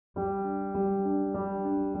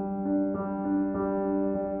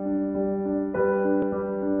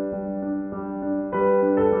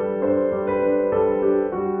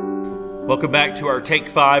Welcome back to our Take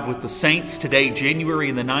 5 with the Saints. Today,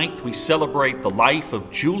 January the 9th, we celebrate the life of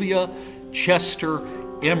Julia Chester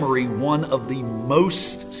Emery, one of the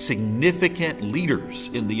most significant leaders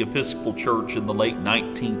in the Episcopal Church in the late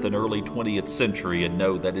 19th and early 20th century. And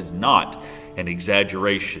no, that is not an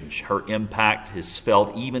exaggeration. Her impact is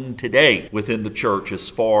felt even today within the church as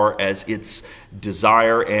far as its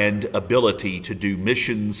desire and ability to do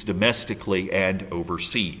missions domestically and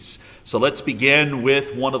overseas. So let's begin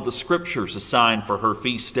with one of the scriptures assigned for her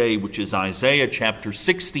feast day, which is Isaiah chapter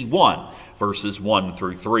 61, verses 1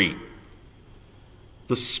 through 3.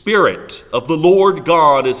 The Spirit of the Lord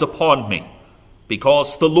God is upon me,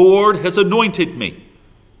 because the Lord has anointed me.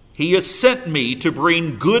 He has sent me to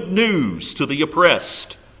bring good news to the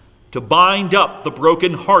oppressed, to bind up the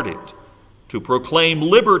brokenhearted, to proclaim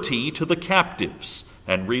liberty to the captives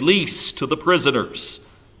and release to the prisoners,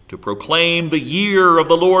 to proclaim the year of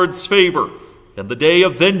the Lord's favor and the day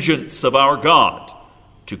of vengeance of our God,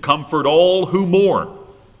 to comfort all who mourn,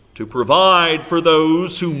 to provide for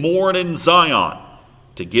those who mourn in Zion,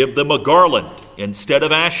 to give them a garland instead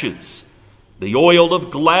of ashes, the oil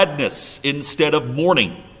of gladness instead of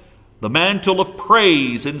mourning, the mantle of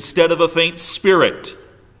praise instead of a faint spirit.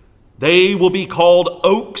 They will be called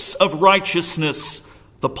oaks of righteousness,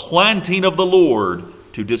 the planting of the Lord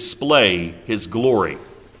to display his glory.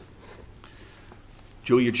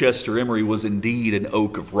 Julia Chester Emery was indeed an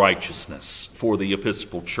oak of righteousness for the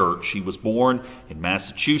Episcopal Church. She was born in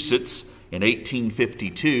Massachusetts in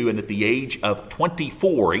 1852, and at the age of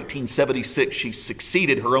 24, 1876, she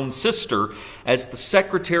succeeded her own sister as the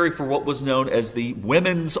secretary for what was known as the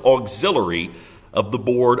Women's Auxiliary of the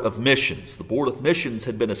Board of Missions. The Board of Missions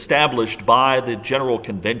had been established by the General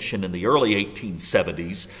Convention in the early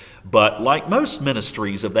 1870s, but like most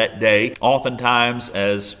ministries of that day, oftentimes,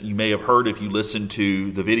 as you may have heard if you listened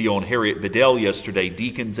to the video on Harriet Bedell yesterday,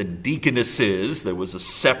 deacons and deaconesses, there was a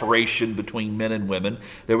separation between men and women.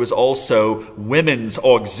 There was also women's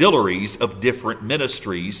auxiliaries of different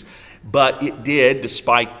ministries, but it did,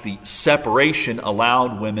 despite the separation,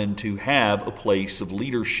 allowed women to have a place of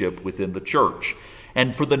leadership within the church.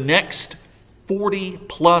 And for the next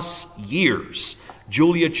 40-plus years,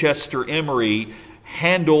 Julia Chester Emery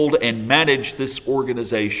handled and managed this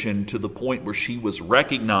organization to the point where she was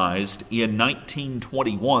recognized in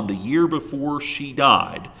 1921, the year before she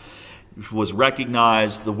died, was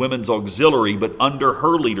recognized the Women's Auxiliary, but under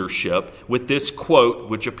her leadership, with this quote,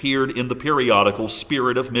 which appeared in the periodical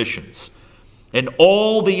Spirit of Missions. In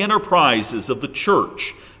all the enterprises of the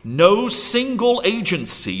church, no single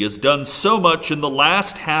agency has done so much in the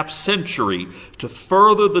last half-century to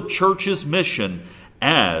further the church's mission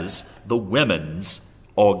as the Women's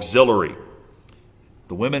Auxiliary.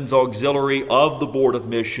 The Women's Auxiliary of the Board of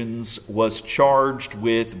Missions was charged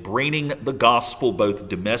with bringing the gospel both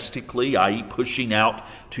domestically, i.e. pushing out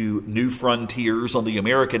to new frontiers on the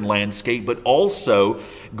American landscape, but also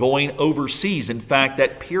going overseas. In fact,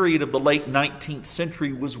 that period of the late 19th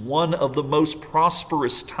century was one of the most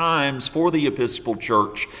prosperous times for the Episcopal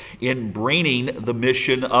Church in bringing the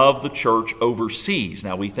mission of the church overseas.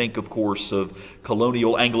 Now, we think, of course, of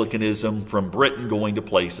colonial Anglicanism from Britain going to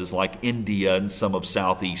places like India and some of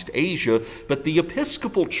Southeast Asia, but the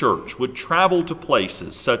Episcopal Church would travel to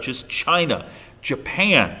places such as China,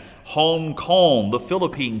 Japan, Hong Kong, the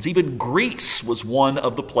Philippines, even Greece was one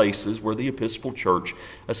of the places where the Episcopal Church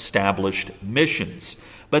established missions.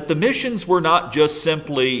 But the missions were not just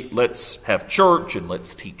simply, let's have church and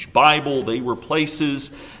let's teach Bible. They were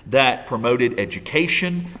places that promoted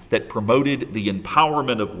education, that promoted the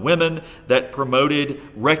empowerment of women, that promoted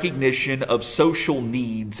recognition of social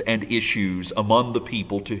needs and issues among the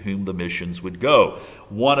people to whom the missions would go.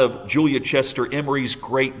 One of Julia Chester Emery's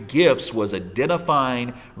great gifts was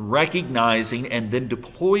identifying, recognizing, and then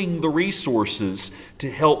deploying the resources to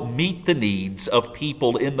help meet the needs of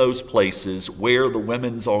people in those places where the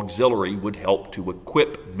Women's Auxiliary would help to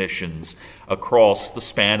equip missions across the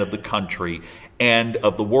span of the country and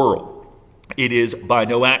of the world. It is by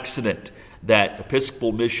no accident that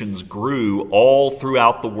Episcopal missions grew all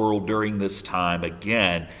throughout the world during this time,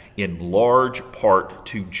 again, in large part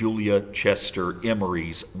to Julia Chester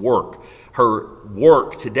Emery's work. Her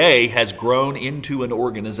work today has grown into an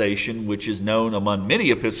organization which is known among many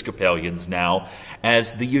Episcopalians now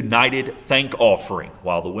as the United Thank Offering.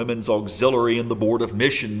 While the Women's Auxiliary and the Board of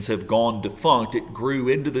Missions have gone defunct, it grew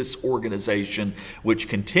into this organization, which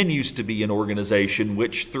continues to be an organization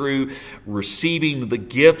which, through receiving the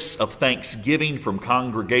gifts of thanksgiving from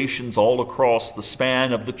congregations all across the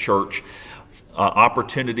span of the church,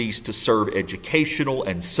 opportunities to serve educational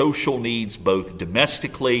and social needs both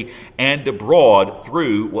domestically and abroad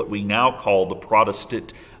through what we now call the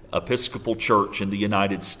Protestant Episcopal Church in the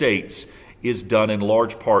United States is done in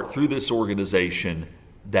large part through this organization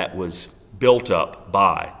that was built up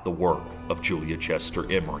by the work of Julia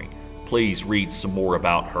Chester Emery. Please read some more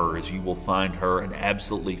about her, as you will find her an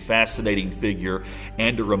absolutely fascinating figure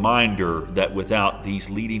and a reminder that without these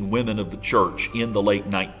leading women of the church in the late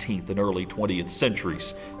 19th and early 20th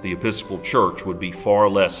centuries, the Episcopal Church would be far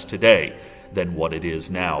less today than what it is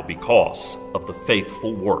now because of the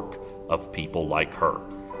faithful work of people like her.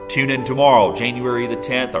 Tune in tomorrow, January the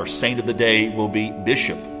 10th. Our saint of the day will be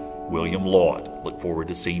Bishop William Laud. Look forward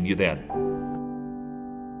to seeing you then.